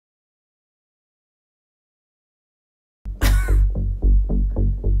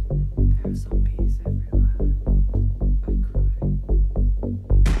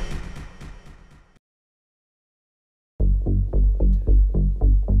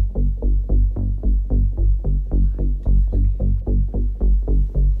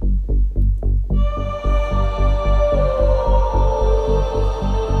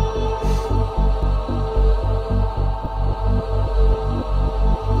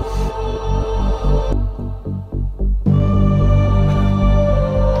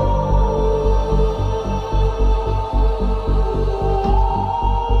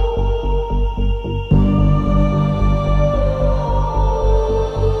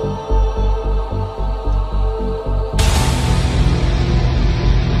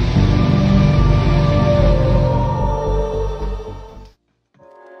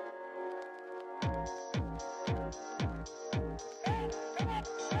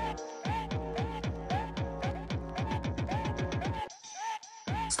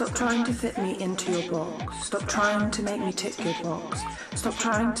Stop trying to fit me into your box. Stop trying to make me tick your box. Stop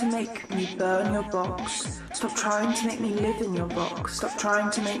trying to make me burn your box. Stop trying to make me live in your box. Stop trying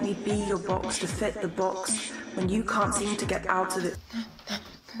to make me be your box to fit the box when you can't seem to get out of it.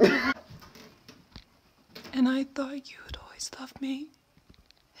 And I thought you would always love me.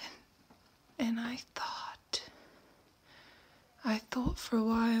 And I thought for a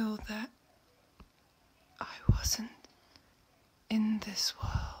while that I wasn't in this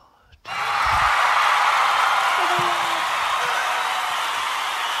world.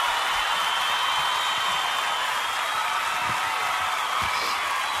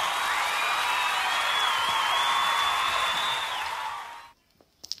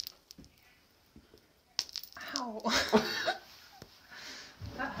 Ow.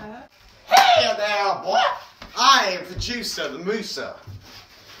 That hurt. Hey there, boy! I am producer, the Mooser.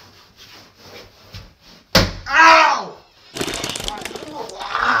 Ow!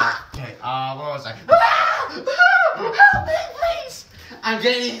 Okay, what was I? Help me, please! I'm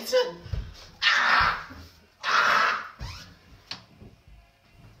getting eaten.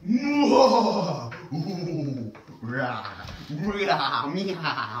 Meow.